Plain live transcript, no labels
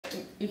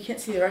you can't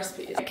see the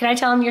recipes. Can I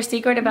tell them your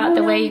secret about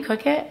the way you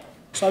cook it?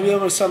 So I'll be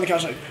able to sit on the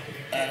couch like...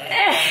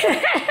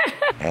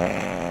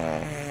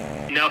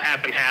 No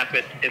half and half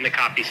in the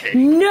coffee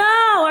station.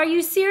 No! Are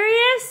you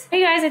serious?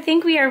 Hey guys, I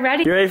think we are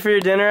ready. You ready for your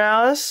dinner,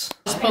 Alice?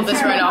 Just pull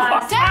this right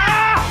off.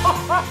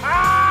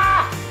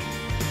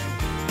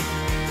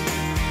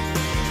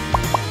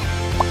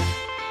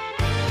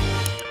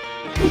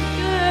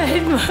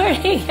 Good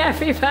morning,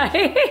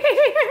 everybody.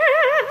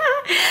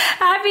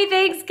 Happy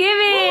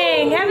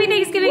Thanksgiving! Happy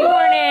Thanksgiving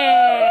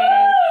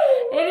morning!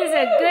 It is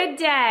a good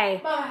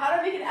day. Mom, how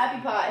do I make an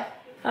apple pie?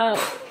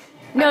 Oh.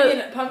 No, I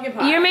mean, pumpkin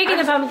pie. You're making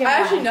the pumpkin pie.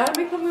 I actually know how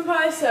to make pumpkin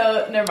pie,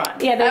 so never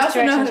mind. Yeah, I there's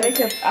also know how to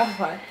directions. make an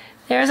apple pie.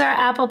 There's our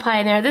apple pie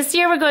in there. This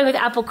year we're going with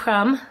apple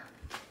crumb.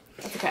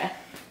 That's okay.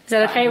 Is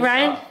that okay,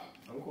 Ryan?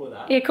 I'm cool with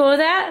that. You cool with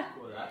that?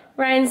 Cool with that.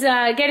 Ryan's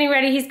getting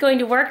ready. He's going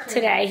to work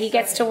today. He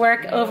gets to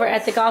work over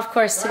at the golf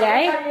course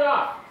today.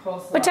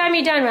 What time are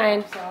you done,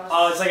 Ryan?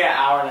 Oh, it's like an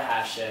hour and a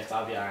half shift.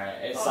 I'll be alright.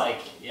 It's like,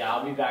 yeah,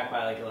 I'll be back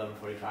by like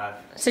 11:45.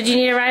 So do you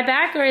need a ride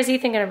back, or is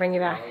Ethan going to bring you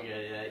back? Oh, good,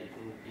 yeah. You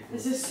can...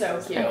 This is so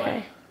cute.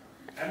 Okay.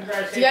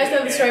 Do you guys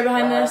know the story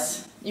behind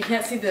this? You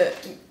can't see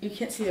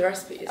the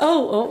recipes.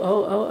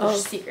 Oh. They're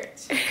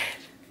secrets.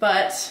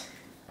 But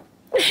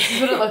this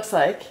is what it looks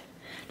like.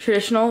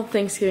 Traditional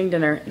Thanksgiving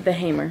dinner, the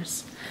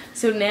Hamers.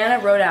 So Nana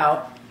wrote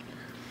out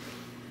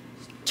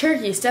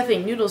turkey,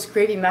 stuffing, noodles,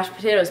 gravy, mashed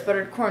potatoes,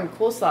 buttered corn,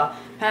 coleslaw,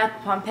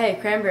 pineapple Pompeii,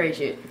 cranberry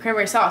juice,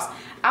 cranberry sauce,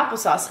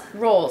 applesauce,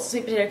 rolls,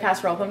 sweet potato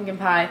casserole, pumpkin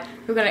pie,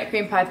 coconut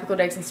cream pie, pickled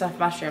eggs, and stuffed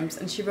mushrooms.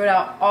 And she wrote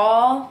out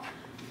all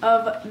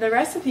of the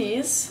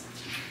recipes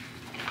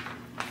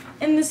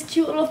in this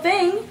cute little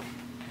thing.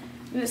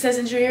 And it says,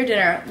 enjoy your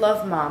dinner.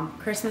 Love, Mom.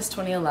 Christmas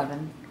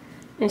 2011.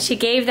 And she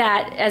gave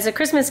that as a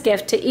Christmas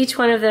gift to each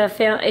one of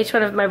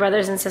my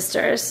brothers and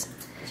sisters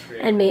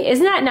and me.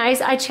 Isn't that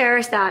nice? I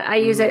cherish that. I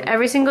use it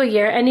every single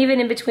year, and even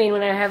in between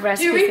when I have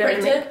recipes. Did you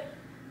reprint it?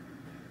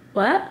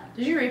 What?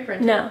 Did you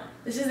reprint it? No.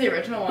 This is the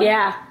original one?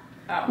 Yeah.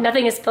 Oh.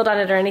 Nothing is spilled on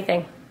it or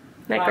anything.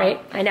 Isn't that Wow. great?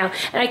 I know.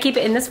 And I keep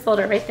it in this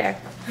folder right there.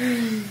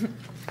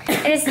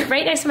 It's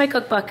right next to my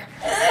cookbook.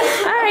 All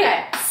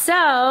right. Okay.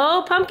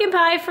 So, pumpkin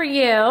pie for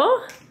you.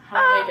 How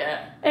do I make it?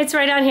 It's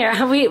right on here.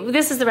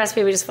 This is the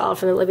recipe we just followed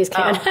from the Libby's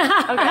can.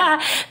 Oh, okay.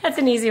 That's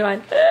an easy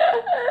one.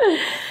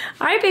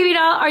 All right, baby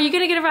doll. Are you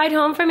going to get a ride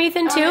home from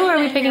Ethan too, or are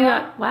we picking you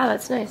up? Wow,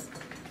 that's nice.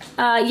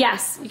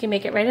 Yes, you can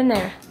make it right in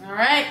there. All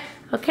right.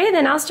 Okay,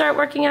 then I'll start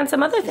working on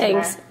some other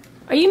things. Okay.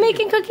 Are you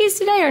making cookies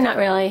today or not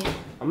really?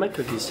 I'll make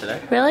cookies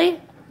today. Really?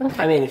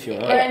 Okay. I mean, if you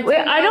want.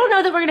 I don't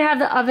know that we're going to have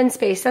the oven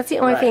space. That's the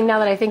only thing now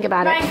that I think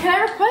about Ryan, it. can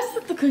I request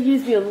that the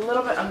cookies be a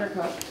little bit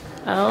undercooked?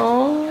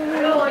 Oh.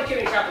 I don't like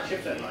getting chocolate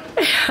chips in mine.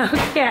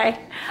 Okay.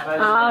 All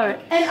right.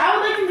 And I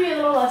would like them to be a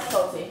little less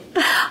salty.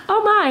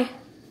 Oh my.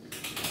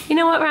 You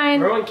know what,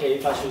 Ryan? Remember when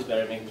Katie thought she was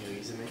better at making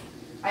cookies than me?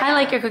 I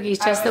like your cookies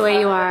just the way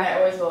you are. I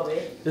always will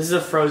be. This is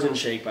a frozen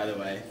shake, by the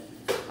way,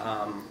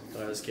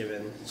 that I was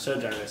given so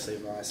generously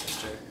by my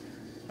sister.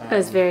 That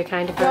was very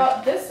kind of her.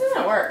 Well, this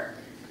doesn't work.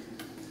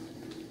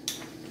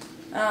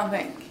 I don't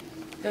think.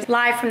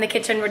 Live from the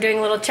kitchen, we're doing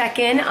a little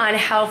check-in on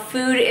how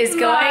food is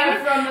going.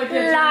 Live from the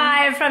kitchen.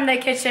 Live from the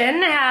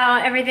kitchen,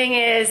 how everything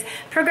is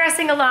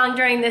progressing along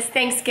during this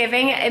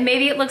Thanksgiving. And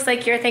maybe it looks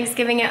like your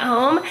Thanksgiving at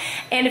home.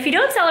 And if you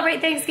don't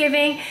celebrate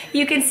Thanksgiving,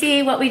 you can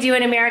see what we do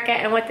in America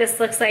and what this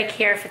looks like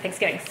here for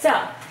Thanksgiving.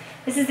 So,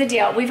 this is the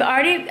deal.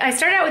 I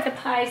started out with the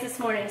pies this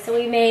morning. So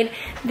we made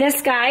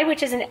this guy,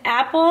 which is an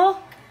apple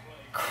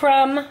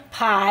crumb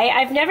pie.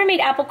 I've never made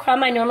apple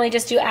crumb. I normally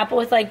just do apple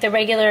with like the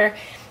regular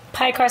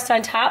pie crust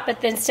on top,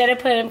 but instead of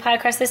putting pie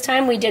crust this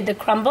time, we did the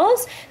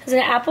crumbles. It was an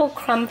apple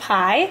crumb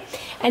pie.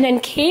 And then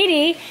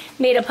Katie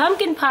made a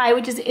pumpkin pie,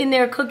 which is in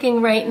there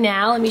cooking right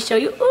now. Let me show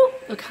you. Ooh,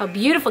 look how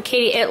beautiful,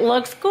 Katie. It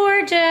looks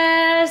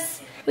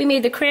gorgeous. We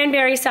made the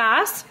cranberry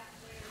sauce.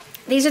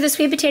 These are the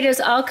sweet potatoes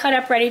all cut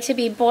up, ready to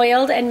be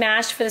boiled and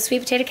mashed for the sweet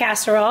potato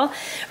casserole.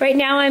 Right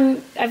now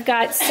I've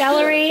got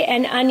celery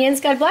and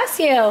onions, God bless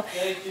you,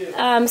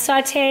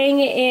 sauteing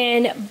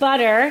in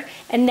butter,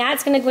 and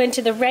that's going to go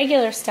into the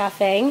regular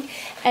stuffing.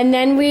 And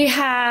then we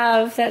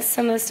have, that's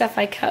some of the stuff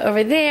I cut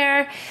over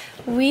there.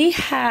 We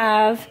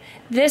have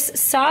this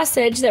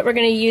sausage that we're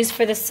going to use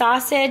for the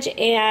sausage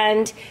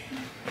and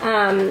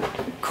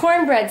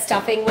cornbread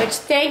stuffing, which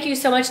thank you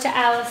so much to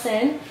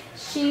Allison.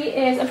 She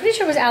is, I'm pretty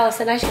sure it was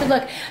Allison, I should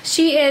look.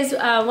 She is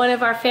one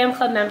of our fam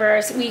club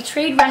members. We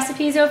trade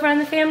recipes over on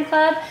the fam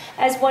club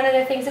as one of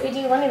the things that we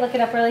do. Let me look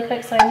it up really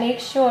quick so I make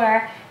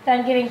sure that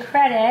I'm getting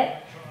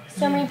credit.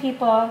 So many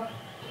people.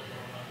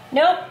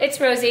 Nope, it's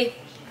Rosie.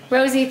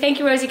 Rosie, thank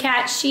you, Rosie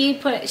Cat. She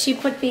put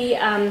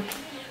the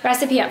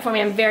recipe up for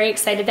me. I'm very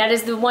excited. That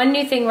is the one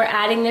new thing we're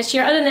adding this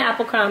year, other than the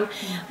apple crumb.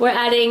 We're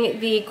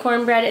adding the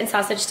cornbread and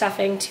sausage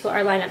stuffing to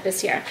our lineup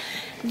this year.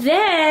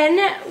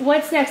 Then,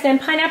 what's next? Then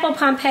pineapple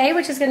Pompeii,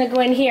 which is going to go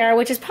in here,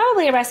 which is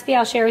probably a recipe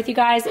I'll share with you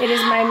guys. It is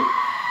my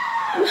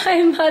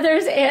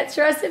mother's aunt's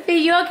recipe.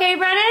 You okay,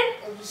 Brennan?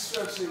 I'm just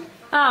stretching.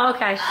 Oh,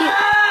 okay.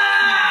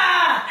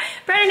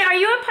 Brennan, are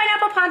you a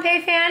pineapple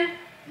Pompeii fan?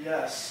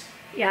 Yes.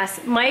 Yes,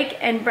 Mike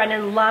and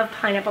Brennan love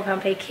pineapple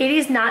pound cake.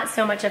 Katie's not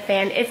so much a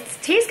fan. It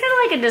tastes kind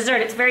of like a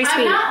dessert. It's very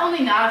sweet. I'm not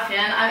only not a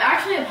fan, I'm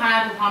actually a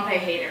pineapple pompe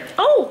hater.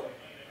 Oh!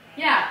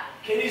 Yeah.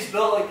 Katie's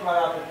built like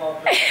pineapple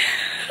pompe.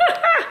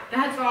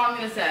 That's all I'm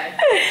gonna say.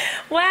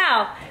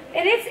 Wow.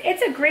 And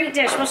it's a great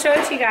dish. We'll show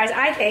it to you guys,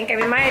 I think. I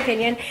mean, my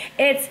opinion.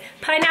 It's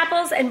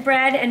pineapples and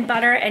bread and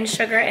butter and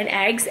sugar and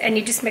eggs, and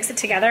you just mix it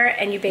together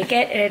and you bake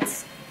it, and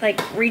it's like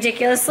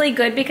ridiculously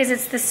good because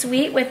it's the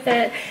sweet with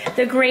the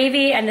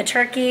gravy and the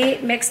turkey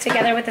mixed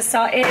together with the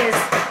salt. It is,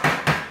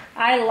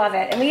 I love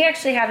it. And we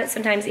actually have it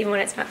sometimes even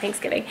when it's not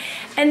Thanksgiving.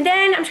 And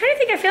then I'm trying to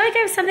think, I feel like I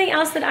have something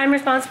else that I'm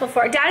responsible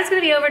for. Dad is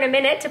gonna be over in a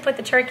minute to put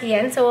the turkey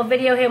in, so we'll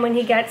video him when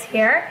he gets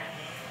here.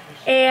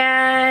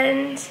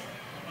 And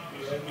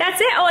that's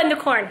it. Oh, and the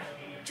corn.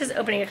 Just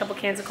opening a couple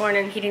cans of corn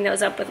and heating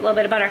those up with a little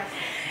bit of butter.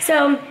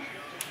 So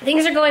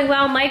things are going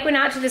well. Mike went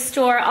out to the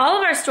store. All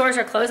of our stores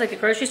are closed, like the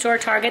grocery store,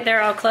 Target,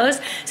 they're all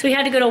closed. So we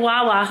had to go to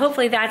Wawa.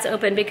 Hopefully that's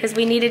open because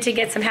we needed to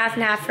get some half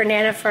and half for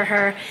Nana for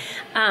her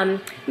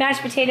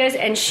mashed potatoes,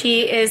 and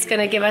she is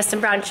gonna give us some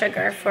brown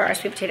sugar for our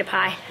sweet potato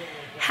pie.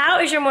 How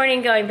is your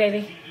morning going,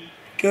 baby?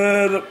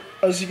 Good.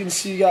 As you can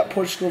see, you got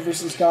Portugal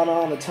versus Ghana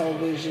on the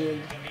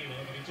television.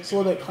 It's a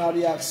little bit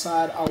cloudy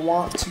outside. I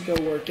want to go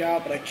work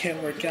out, but I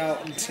can't work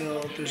out until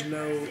there's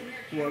no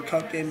World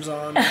Cup games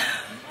on.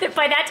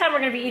 By that time, we're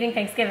going to be eating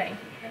Thanksgiving.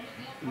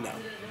 No.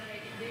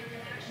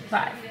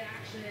 5.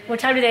 What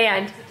time do they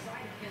end?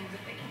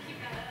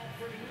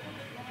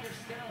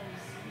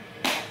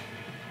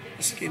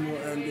 This game will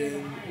end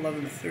in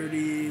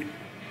 11:30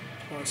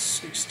 plus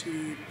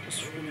 60 plus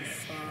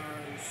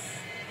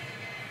 45.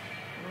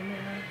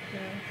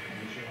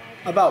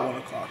 About 1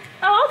 o'clock.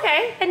 Oh,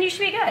 okay. Then you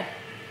should be good.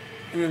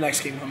 And the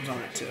next game comes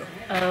on at 2.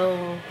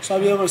 Oh. So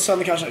I'll be able to sit on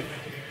the couch like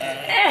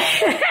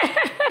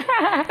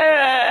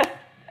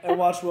and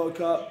watch World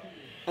Cup.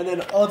 And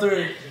then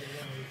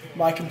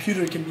my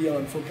computer can be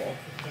on football.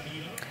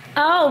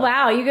 Oh,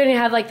 wow. You're going to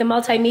have like the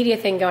multimedia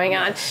thing going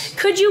on.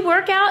 Could you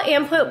work out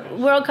and put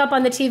World Cup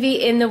on the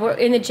TV in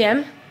the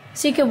gym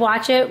so you could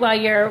watch it while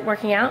you're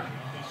working out?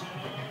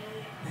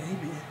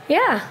 Maybe.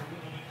 Yeah.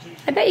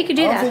 I bet you could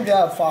do I that. don't think they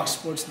have Fox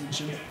Sports in the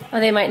gym. Oh,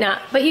 they might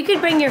not. But you could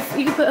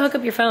hook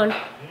up your phone.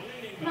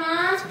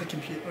 To the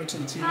computer or to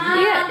the TV.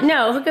 Yeah,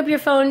 no, hook up your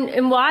phone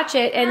and watch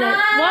it, and then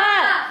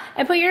what?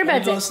 And put your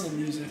earbuds in. Listen to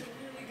music.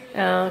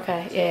 Oh,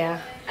 okay,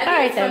 yeah. I think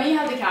it's funny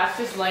how the couch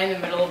just lay in the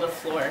middle of the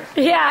floor.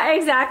 Yeah,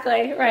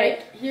 exactly, right.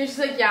 Like, he was just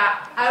like,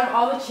 yeah, out of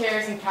all the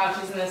chairs and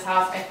couches in this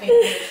house, I think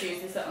I'm going to choose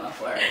to sit on the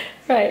floor.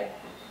 Right.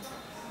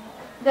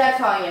 Dad's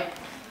calling you.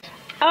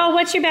 Oh,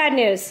 what's your bad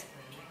news?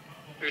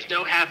 There's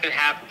no half and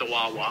half at the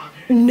Wawa.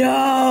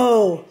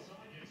 No.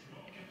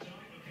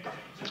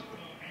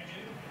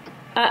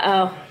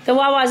 Uh-oh. The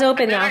Wawa's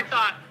open Then though. I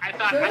thought Go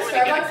to I'm going to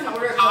Starbucks get and a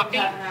order a coffee.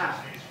 cup and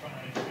half.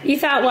 You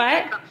thought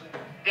what?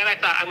 Then I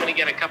thought I'm going to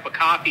get a cup of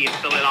coffee and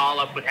fill it all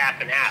up with half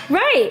and half.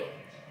 Right.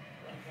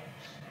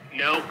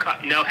 No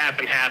half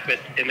and half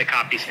in the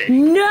coffee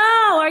station.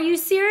 No, are you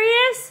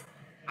serious?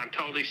 I'm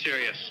totally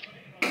serious.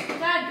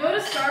 Dad, go to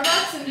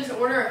Starbucks and just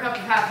order a cup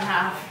of half and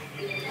half.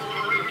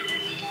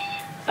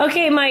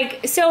 Okay,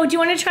 Mike, so do you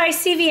want to try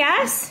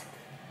CVS?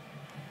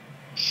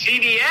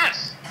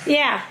 CVS?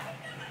 Yeah.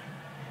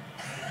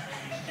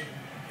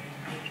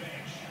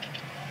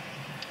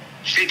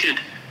 Stay tuned.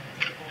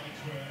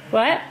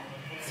 What?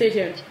 Stay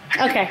tuned.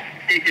 Okay.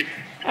 Stay tuned.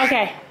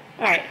 Okay.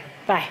 All right.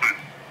 Bye.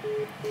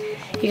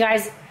 You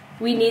guys,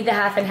 we need the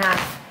half and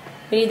half.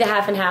 We need the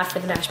half and half for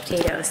the mashed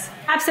potatoes.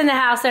 Pap's in the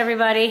house,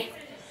 everybody.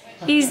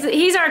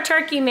 He's our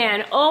turkey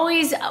man.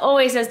 Always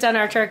has done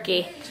our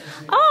turkey.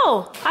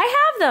 Oh,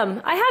 I have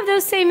them. I have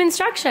those same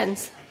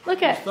instructions.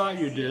 Look at. I thought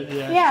you did,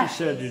 yeah. Yeah. She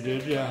said you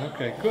did, yeah.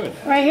 Okay, good.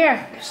 Right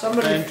here.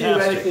 Somebody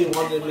Fantastic. theoretically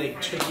wanted to make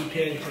turkey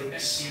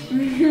pancakes.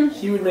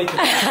 He would make the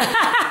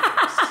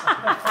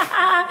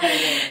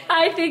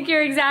I think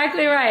you're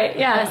exactly right.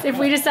 Yes, if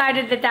we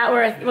decided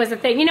that was a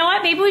thing. You know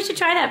what? Maybe we should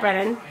try that,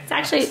 Brennan. It's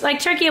actually like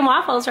turkey and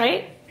waffles,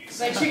 right? It's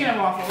like chicken and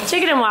waffles.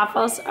 Chicken and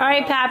waffles. All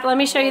right, Pap, let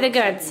me show you the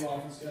goods.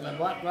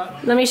 What?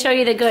 Let me show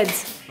you the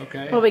goods.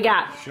 Okay. What we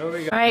got. Sure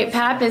we got. All right,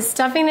 Pap is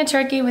stuffing the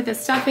turkey with the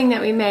stuffing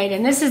that we made,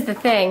 and this is the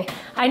thing.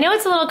 I know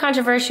it's a little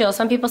controversial.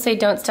 Some people say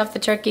don't stuff the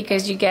turkey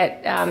because you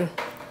get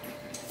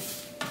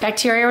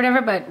bacteria or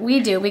whatever, but we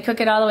do. We cook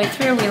it all the way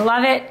through. We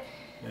love it.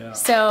 Yeah.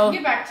 So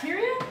You get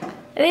bacteria?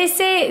 they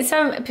say,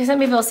 some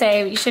people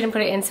say you shouldn't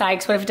put it inside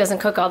because what if it doesn't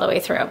cook all the way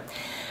through?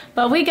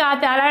 But we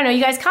got that. I don't know.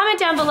 You guys comment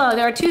down below.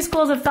 There are two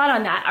schools of thought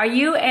on that. Are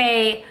you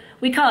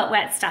we call it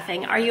wet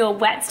stuffing. Are you a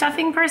wet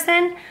stuffing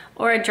person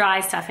or a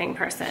dry stuffing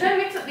person? Should I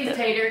mix up these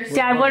taters?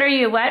 Dad, what are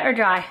you, wet or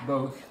dry?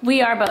 Both.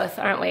 We are both,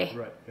 aren't we?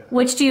 Right, yeah.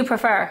 Which do you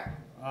prefer?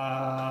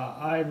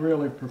 I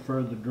really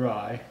prefer the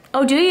dry,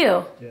 Oh, do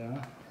you?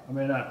 yeah. I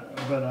mean,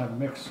 but I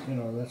mix,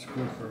 that's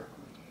good for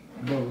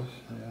both,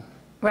 yeah.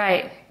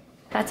 Right.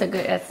 That's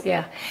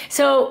yeah.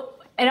 So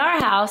at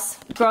our house,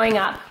 growing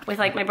up with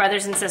like my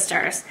brothers and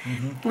sisters,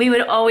 we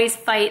would always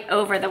fight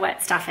over the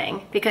wet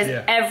stuffing because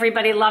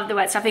everybody loved the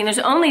wet stuffing. There's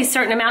only a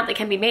certain amount that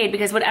can be made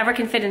because whatever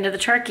can fit into the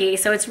turkey.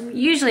 So it's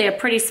usually a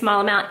pretty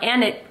small amount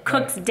and it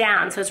cooks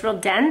down. So it's real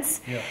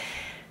dense. Yeah.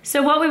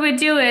 So what we would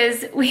do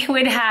is we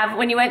would have,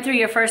 when you went through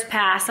your first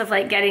pass of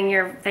like getting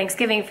your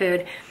Thanksgiving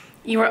food,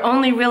 you were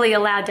only really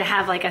allowed to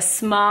have like a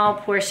small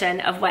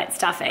portion of wet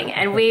stuffing.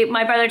 And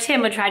my brother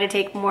Tim would try to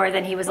take more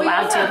than he was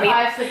allowed to. We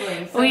have 5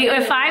 siblings. We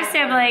have 5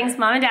 siblings,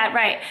 mom and dad,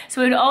 right.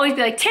 So we would always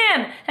be like,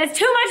 Tim, that's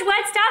too much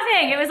wet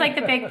stuffing. It was like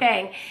the big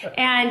thing.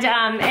 And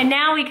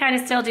now we kind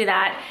of still do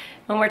that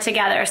when we're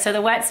together. So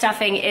the wet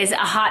stuffing is a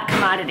hot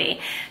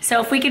commodity.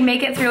 So if we can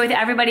make it through with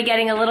everybody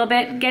getting a little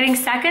bit, getting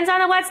seconds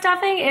on the wet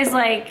stuffing is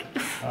like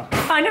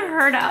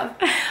unheard of.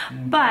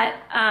 But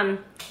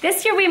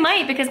this year we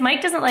might, because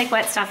Mike doesn't like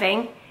wet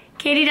stuffing.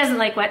 Katie doesn't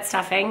like wet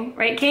stuffing,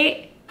 right,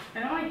 Kate? I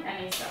don't like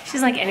any stuffing. She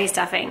doesn't like any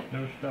stuffing.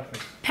 No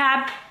stuffing.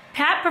 Pat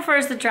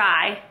prefers the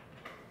dry.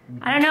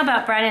 I don't know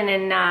about Brennan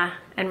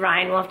and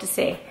Ryan. We'll have to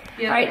see.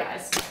 Yeah, all right,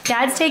 guys.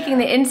 Dad's taking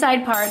the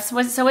inside parts.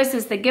 So is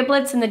this the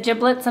giblets and the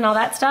giblets and all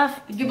that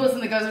stuff? The giblets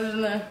and the guzzards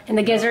and the... And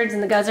the gizzards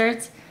and the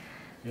guzzards?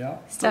 Yeah.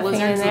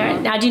 Stuffing in there.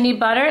 Now do you need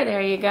butter? There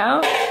you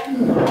go.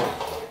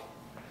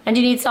 And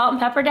do you need salt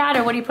and pepper, Dad,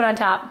 or what do you put on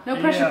top? No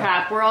pressure,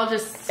 Pap. We're all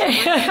just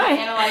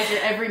analyze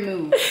your every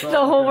move.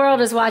 The whole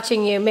world is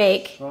watching you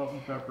make. Salt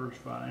and pepper is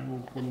fine.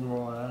 We'll put a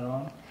little of that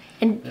on.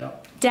 And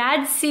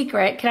Dad's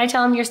secret, can I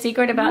tell him your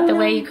secret about the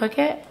way you cook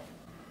it?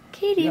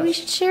 Katie, we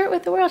should share it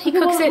with the world. He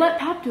cooks it. Let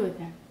Pap do it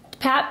then.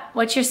 Pap,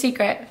 what's your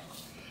secret?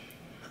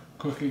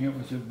 Cooking it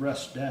with the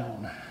breast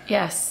down.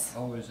 Yes.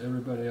 Always,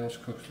 everybody else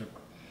cooks the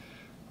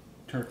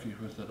turkeys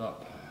with it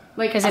up.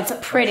 Because it's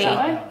pretty.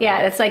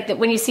 Yeah, it's like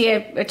when you see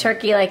a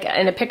turkey like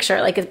in a picture,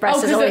 like his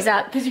breast is always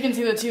up. Because you can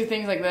see the two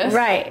things like this?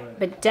 Right.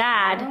 But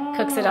Dad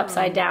cooks it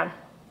upside down.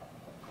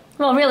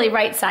 Well, really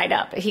right side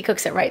up. He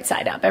cooks it right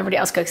side up. Everybody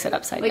else cooks it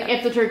upside down. Like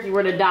if the turkey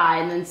were to die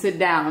and then sit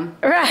down.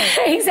 Right,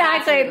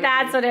 exactly.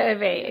 That's what it would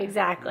be.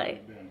 Exactly.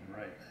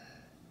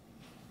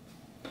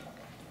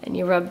 And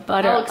you rub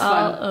butter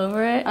all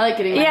over it. I like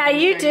getting Yeah,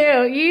 you do.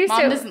 You used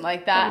Mom to. doesn't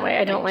like that.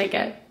 I don't like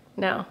it.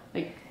 No.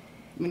 Like,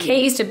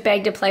 Kate used to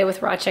beg to play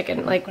with raw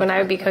chicken, like when I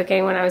would be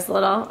cooking when I was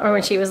little, or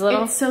when she was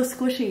little. It's so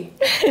squishy.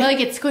 Like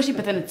it's squishy,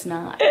 but then it's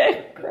not.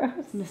 Gross.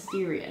 It's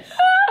mysterious.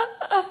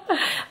 All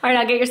right,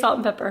 I'll get your salt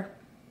and pepper.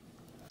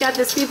 Got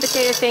the sweet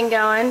potato thing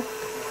going.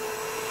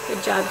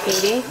 Good job,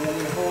 Katie.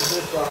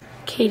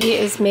 Katie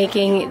is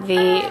making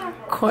the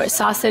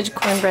sausage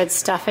cornbread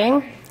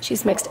stuffing.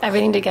 She's mixed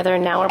everything together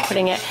and now we're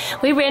putting it.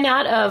 We ran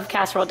out of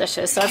casserole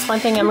dishes, so that's one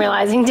thing I'm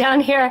realizing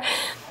down here.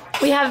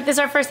 This is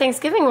our first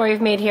Thanksgiving where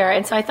we've made here,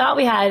 and so I thought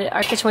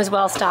our kitchen was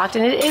well stocked,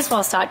 and it is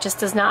well stocked, just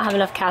does not have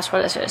enough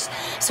casserole dishes.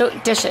 So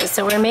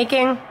we're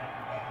making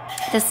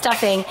the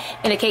stuffing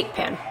in a cake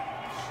pan.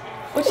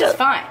 Which is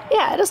fine.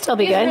 Yeah, it'll still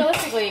be good.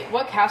 Realistically,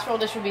 what casserole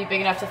dish would be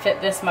big enough to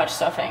fit this much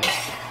stuffing?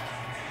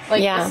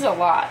 Like, this is a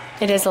lot.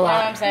 It is a lot. You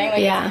know what I'm saying?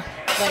 Like, yeah.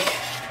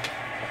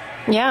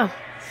 Yeah.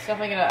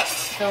 Stuffing it up,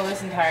 fill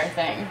this entire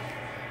thing.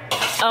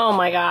 Oh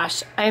my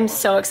gosh, I'm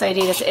so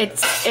excited. It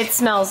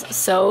smells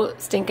so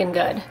stinking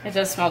good. It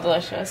does smell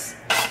delicious.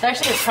 It's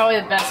actually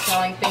probably the best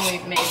smelling thing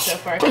we've made so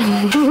far.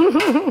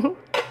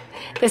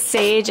 The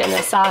sage and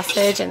the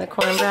sausage and the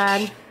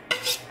cornbread.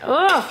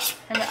 Oh!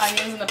 And the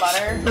onions and the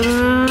butter.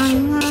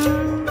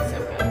 So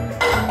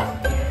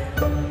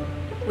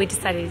good. We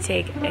decided to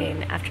take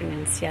an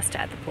afternoon siesta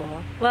at the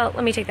pool. Well,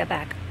 let me take that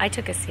back. I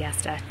took a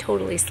siesta,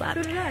 totally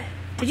slept. So did I.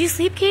 Did you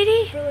sleep,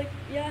 Katie? For like,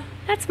 yeah.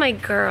 That's my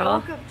girl. I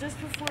woke up just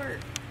before,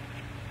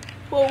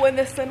 well, when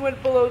the sun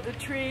went below the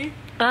tree.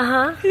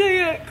 Uh-huh. And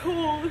I got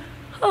cold.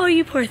 Oh,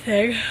 you poor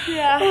thing.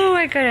 Yeah. Oh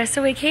my goodness.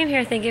 So we came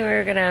here thinking we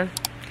were gonna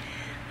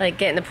like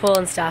get in the pool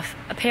and stuff.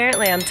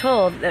 Apparently I'm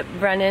told that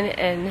Brennan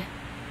and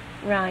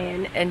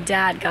Ryan and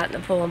Dad got in the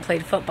pool and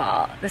played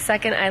football. The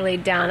second I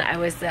laid down, I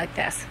was like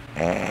this.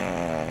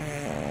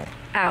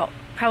 Out.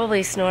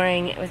 Probably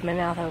snoring with my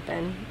mouth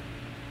open.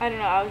 I don't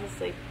know, I was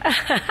asleep.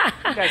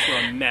 You guys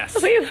were a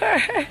mess. We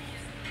were.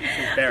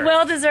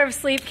 Well-deserved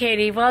sleep,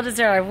 Katie.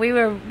 Well-deserved. We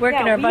were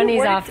working our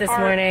bunnies off this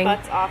morning.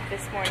 Butts off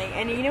this morning.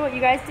 And you know what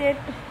you guys did?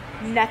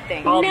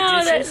 Nothing. All the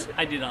dishes?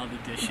 I did all the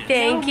dishes.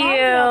 Thank you. Mom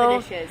did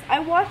all the dishes. I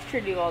watched her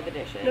do all the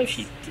dishes. No,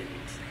 she didn't.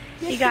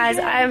 You guys,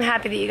 I'm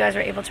happy that you guys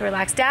were able to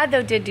relax. Dad,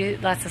 though, did do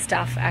lots of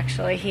stuff,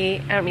 actually.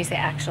 I don't mean to say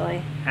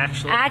actually.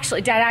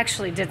 Actually? Dad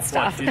actually did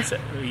stuff.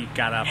 He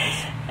got up.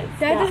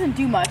 Dad doesn't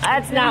do much.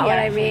 That's not what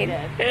I mean.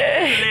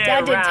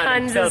 Dad did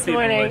tons this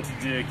morning.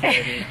 What to do,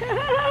 Katie.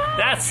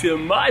 That's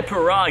my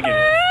prerogative.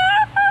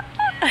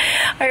 All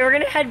right, we're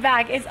going to head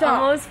back. It's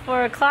almost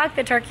 4 o'clock.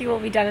 The turkey will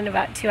be done in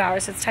about 2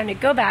 hours, so it's time to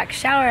go back,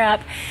 shower up,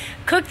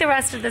 cook the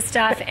rest of the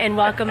stuff, and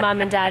welcome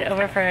Mom and Dad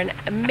over for an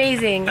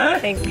amazing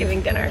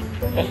Thanksgiving dinner.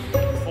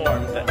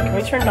 Can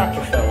we turn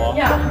Dr. Phil off?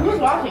 Yeah, who's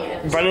watching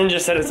it? Brennan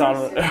just said it's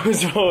on.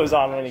 It was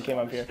on when he came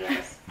up here.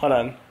 Hold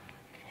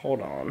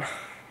on.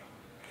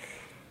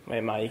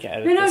 Wait, Ma, you can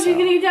edit this out. She's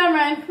gonna get down,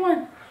 Ryan. Come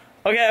on.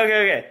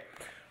 Okay.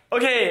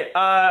 Okay,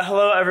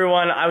 hello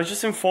everyone. I was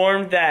just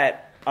informed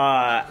that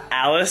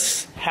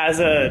Alice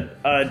has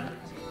a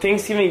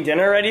Thanksgiving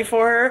dinner ready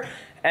for her,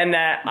 and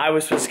that I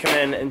was supposed to come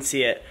in and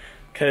see it,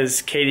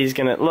 because Katie's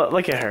gonna,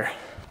 look at her.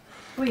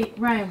 Wait,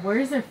 Ryan, where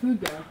does their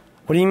food go?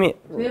 What do you mean?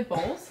 Do they have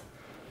bowls?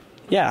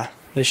 Yeah,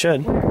 they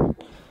should.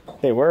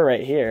 They were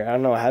right here. I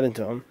don't know what happened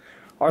to them.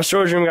 Our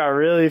storage room got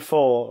really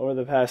full over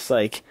the past,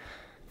 like,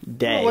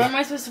 day. Well, where am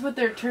I supposed to put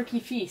their turkey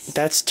feast?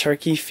 That's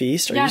turkey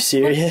feast? Are yeah, you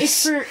serious? Look,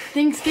 it's for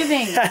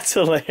Thanksgiving. That's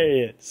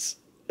hilarious.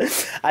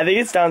 I think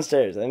it's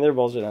downstairs. I think their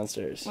bowls are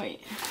downstairs.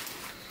 Wait.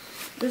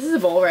 This is a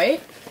bowl,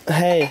 right?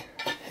 Hey.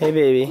 Hey,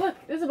 baby. Look,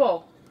 this is a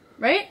bowl.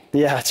 Right?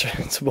 Yeah, it's right.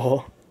 It's a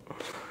bowl.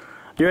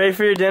 You ready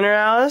for your dinner,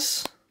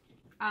 Alice?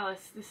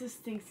 Alice, this is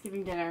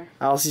Thanksgiving dinner.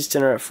 Alice eats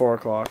dinner at 4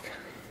 o'clock.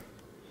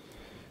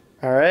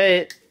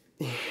 Alright.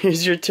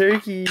 Here's your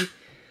turkey.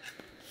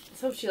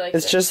 Let's hope she likes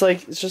It's just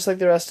like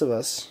the rest of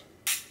us.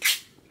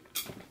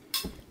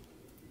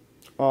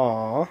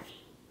 Aww.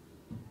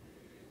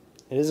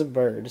 It is a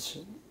bird.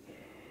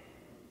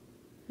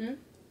 Never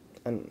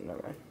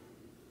mind.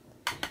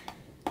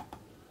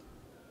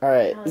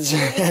 Alright.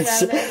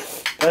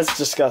 That's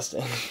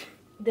disgusting.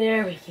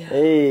 There we go.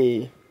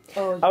 Hey.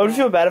 Oh, yeah. I would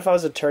feel bad if I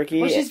was a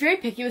turkey. Well, she's very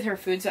picky with her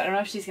food, so I don't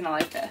know if she's gonna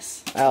like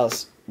this.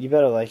 Alice, you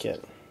better like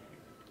it.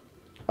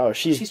 Oh,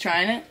 she's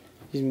trying it?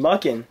 She's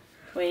mucking.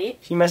 Wait.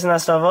 She's messing that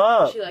stuff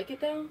up. Does she like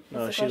it though?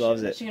 No, she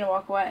loves it. Is she gonna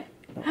walk away?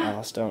 No,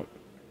 Alice, don't.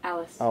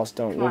 Alice. Alice,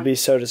 don't. Come We'll on. be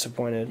so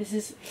disappointed.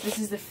 This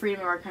is the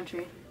freedom of our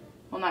country.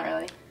 Well, not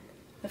really.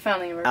 The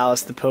founding of our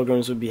Alice, the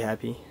Pilgrims would be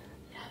happy.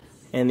 Yes.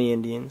 And the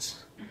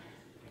Indians.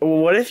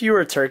 What if you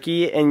were a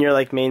turkey and your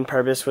like main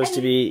purpose was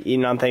to be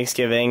eaten on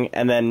Thanksgiving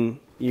and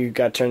then you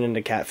got turned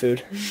into cat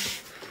food?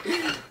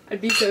 I'd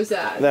be so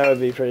sad. That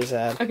would be pretty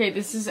sad. Okay,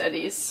 this is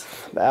Eddie's.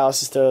 But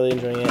Alice is thoroughly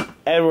enjoying it.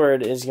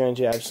 Edward is going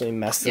to absolutely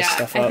mess this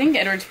stuff up. I think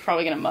Edward's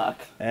probably gonna muck.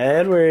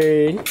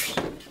 Edward.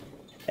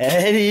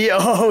 Eddie.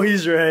 Oh,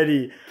 he's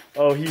ready.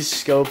 Oh, he's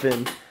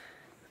scoping.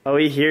 Oh,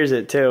 he hears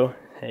it too.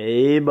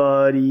 Hey,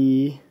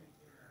 buddy.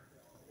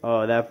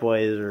 Oh, that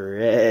boy is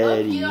ready. Well,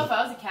 you know, if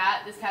I was a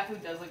cat, this cat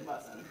food does look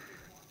bussin'.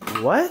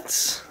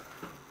 What?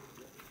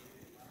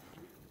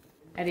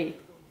 Eddie.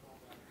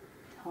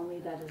 Tell me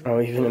that is. Oh,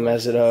 he's gonna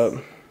mess it up.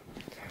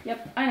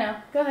 Yep, I know.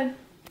 Go ahead.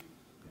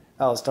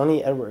 Alice, don't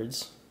eat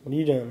Edwards. What are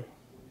you doing?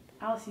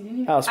 Alice, you didn't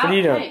even. Alice, what are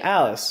you doing? Hey.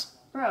 Alice.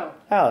 Bro.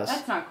 Alice.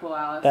 That's not cool,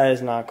 Alice. That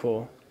is not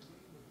cool.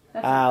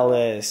 That's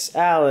Alice.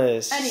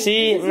 Alice. Eddie,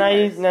 see, this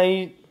is now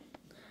you.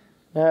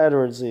 Now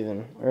Edward's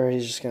leaving, or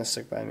he's just gonna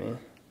stick by me,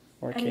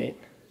 or Kate.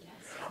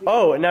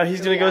 Oh, now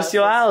he's gonna go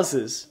steal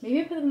Alice's.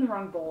 Maybe I put them in the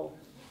wrong bowl.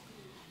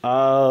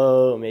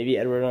 Oh, maybe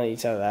Edward only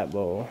eats out of that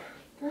bowl.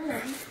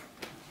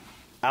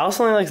 Alice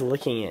only likes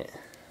licking it.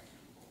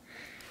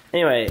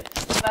 Anyway.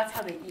 Well, that's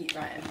how they eat,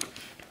 Ryan.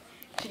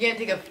 She can't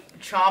take a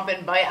chomp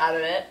and bite out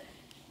of it.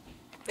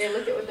 They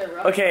lick it with their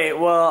rubber. Okay,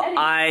 well, Eddie,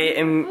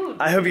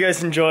 I hope you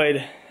guys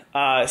enjoyed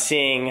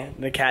seeing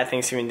the cat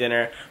Thanksgiving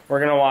dinner. We're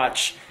gonna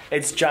watch.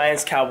 It's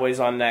Giants Cowboys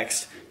on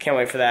next. Can't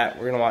wait for that.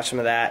 We're gonna watch some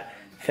of that.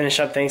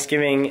 Finish up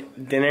Thanksgiving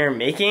dinner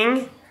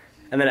making,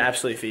 and then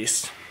absolutely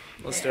feast.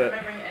 Let's do it.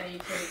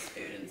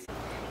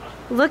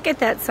 Look at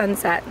that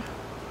sunset.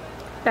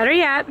 Better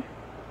yet,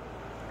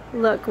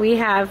 look, we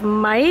have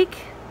Mike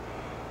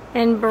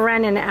and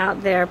Brennan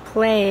out there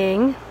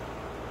playing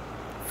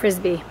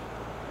Frisbee.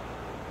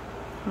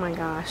 Oh my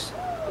gosh.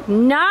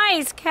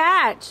 Nice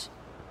catch!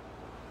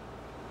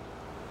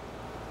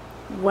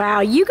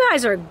 Wow, you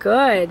guys are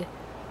good.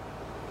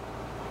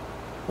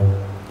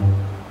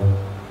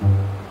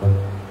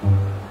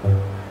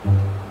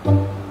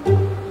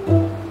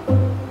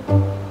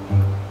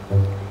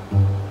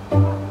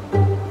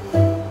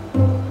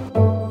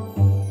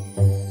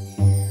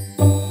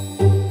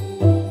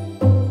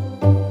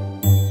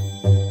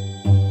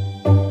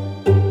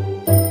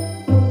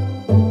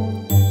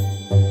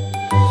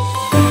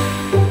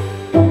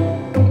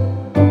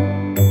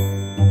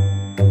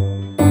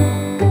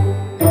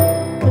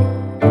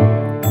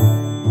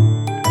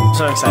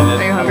 So excited.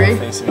 Are you hungry?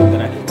 Thanksgiving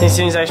dinner.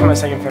 Thanksgiving is actually my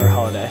second favorite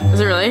holiday. Is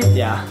it really?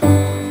 Yeah.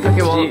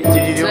 Okay, well, did you do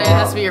today well?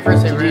 has to be your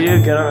first favorite. Did you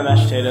do good on the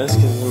mashed potatoes?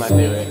 Because this is my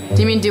favorite.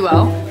 Do you mean do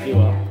well? Do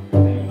well.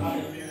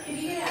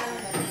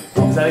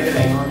 Is that a good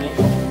angle on me?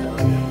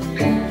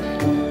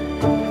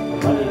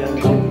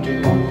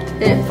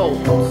 It folds.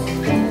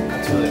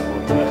 That's really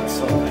old, but it's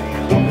so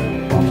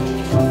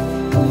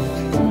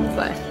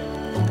Play.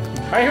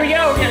 Alright, here we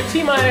go. We got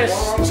T-minus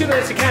 2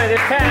 minutes to count it.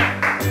 Pat.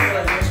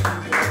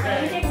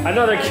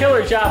 Another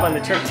killer job on the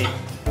turkey.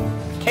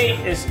 Kate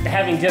is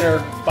having dinner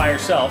by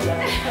herself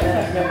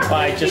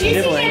by just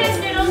nibbling. Did you see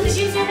Nana's noodles? Did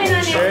you zoom in on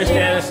it? There's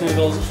Nana's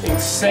noodles,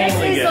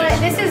 insanely good.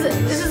 This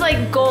is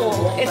like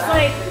gold. It's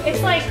like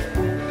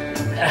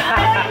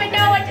I don't even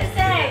know what to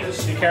say.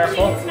 Be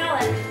careful. You can smell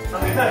it. Oh,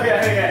 here's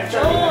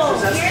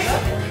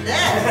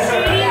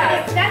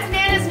that's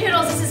Nana's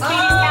noodles. This is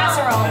Katie's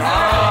casserole.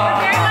 We're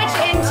very much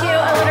into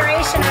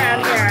alliteration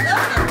around here.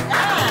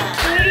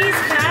 Katie's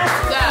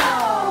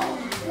casserole.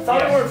 I thought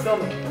we weren't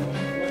filming.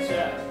 What's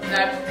that?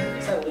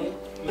 Is that Lee?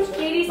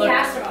 Katie's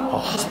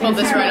casserole. pull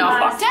this right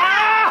off.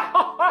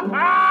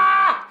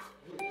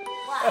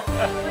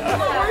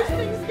 Worst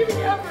Thanksgiving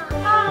ever.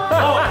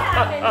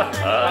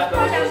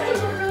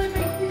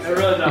 It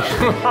really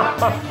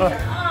does.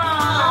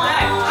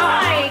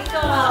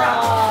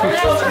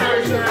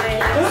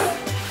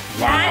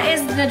 That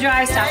is the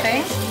dry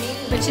stuffing,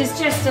 which is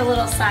just a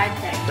little side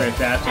thing.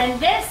 Fantastic. And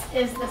this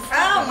is the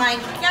Oh my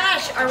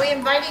gosh, are we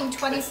inviting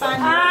 25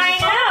 I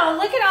know,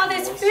 look at all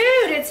this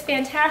food. It's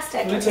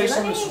fantastic. Can you take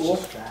some to school?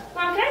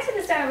 Mom, can I set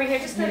this down over here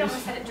just so I don't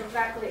want to set it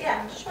directly?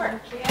 Yeah,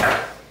 sure.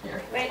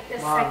 Wait a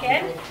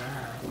second.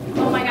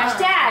 Oh my gosh,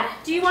 Dad,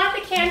 do you want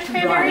the canned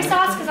cranberry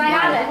sauce? Because I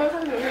have it.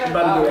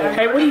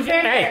 Hey, what are you doing?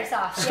 Cranberry Hey,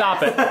 sauce.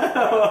 stop it.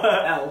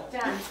 L.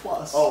 Done.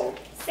 Plus. Oh.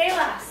 Say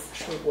less.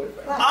 Short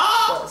boyfriend.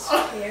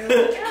 Here we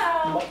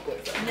go. Month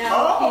boyfriend.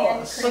 No,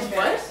 canned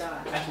cranberry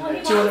sauce.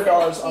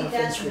 $200 on He the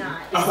does face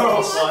not.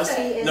 Oh, plus.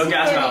 No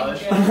gas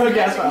mileage. No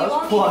gas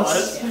mileage.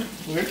 Plus.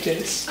 Plus. Weird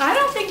case. I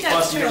don't think that's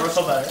Plus true.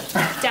 universal butter.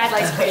 Dad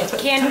likes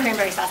canned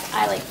cranberry sauce.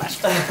 I like fresh.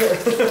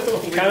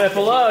 Comment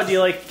below. Do you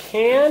like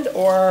canned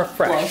or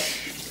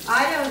fresh?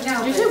 I don't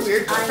know. These are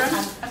weird I'm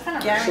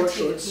boyfriends.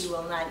 guaranteed he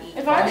will not eat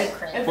If I- any if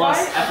cranberry. Plus.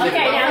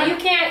 Okay, now you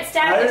can't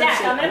stab the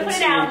deck. I'm gonna put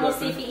it out and we'll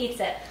see if boyfriend. he eats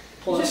it.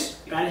 Plus.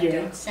 Right here.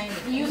 Don't say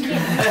anything. You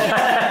can't.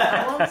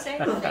 I won't say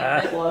anything.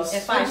 But Plus.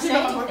 if I say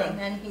anything,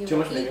 then he Too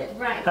will much eat vinegar. it.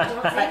 Right.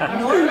 Don't say But it.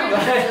 normally,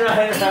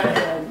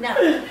 Right. no.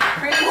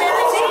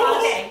 Cranberry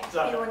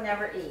sauce, he will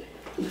never eat.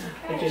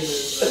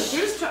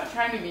 Who's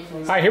trying to be All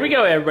right, here we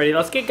go, everybody.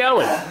 Let's get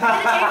going. The table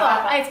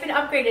up. It's been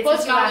upgraded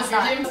Plus, since we last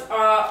saw it.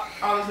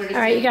 all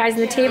Alright you guys,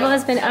 the table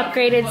has been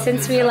upgraded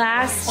since we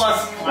last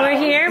were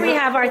here. We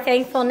have our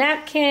thankful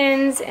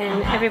napkins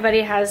and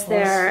everybody has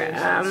their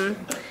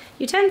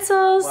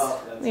utensils.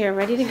 We are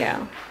ready to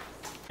go.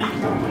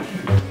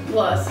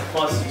 Plus.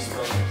 Plus you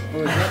still.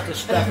 We've got the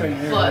stuffing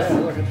here. Plus. Yeah,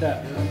 look at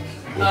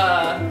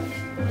that.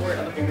 Word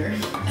on the finger.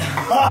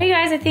 Hey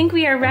guys, I think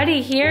we are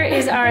ready. Here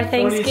is our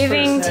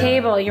Thanksgiving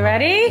table. You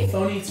ready?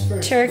 Phone eats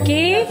first.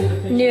 Turkey,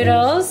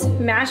 noodles,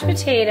 mashed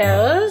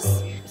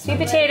potatoes, sweet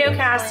potato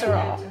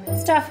casserole,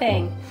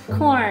 stuffing,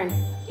 corn,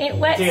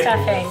 wet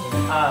stuffing,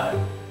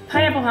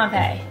 pineapple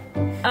pompeii,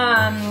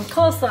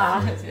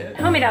 coleslaw,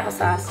 homemade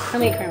applesauce,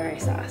 homemade cranberry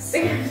sauce.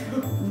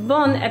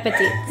 Bon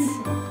appetit.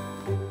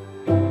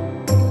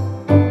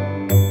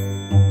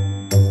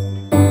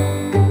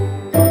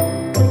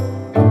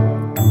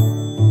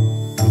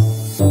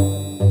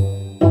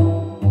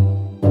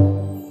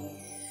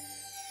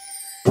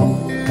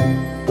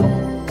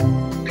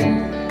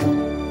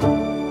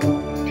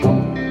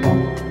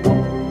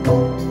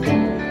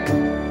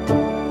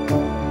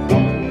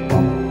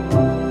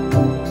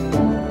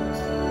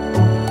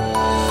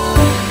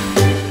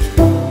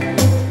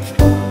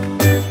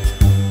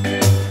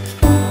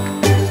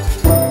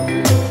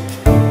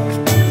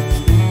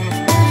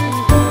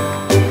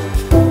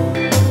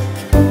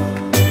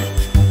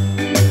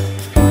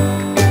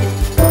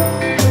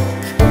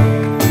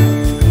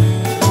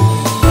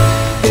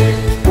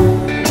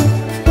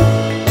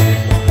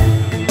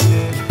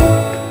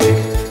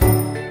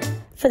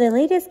 For the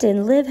latest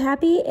in Live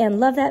Happy and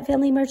Love That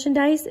Family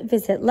merchandise,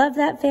 visit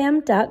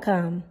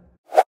lovethatfam.com.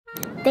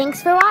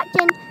 Thanks for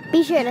watching.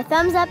 Be sure to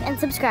thumbs up and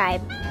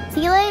subscribe.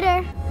 See you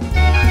later.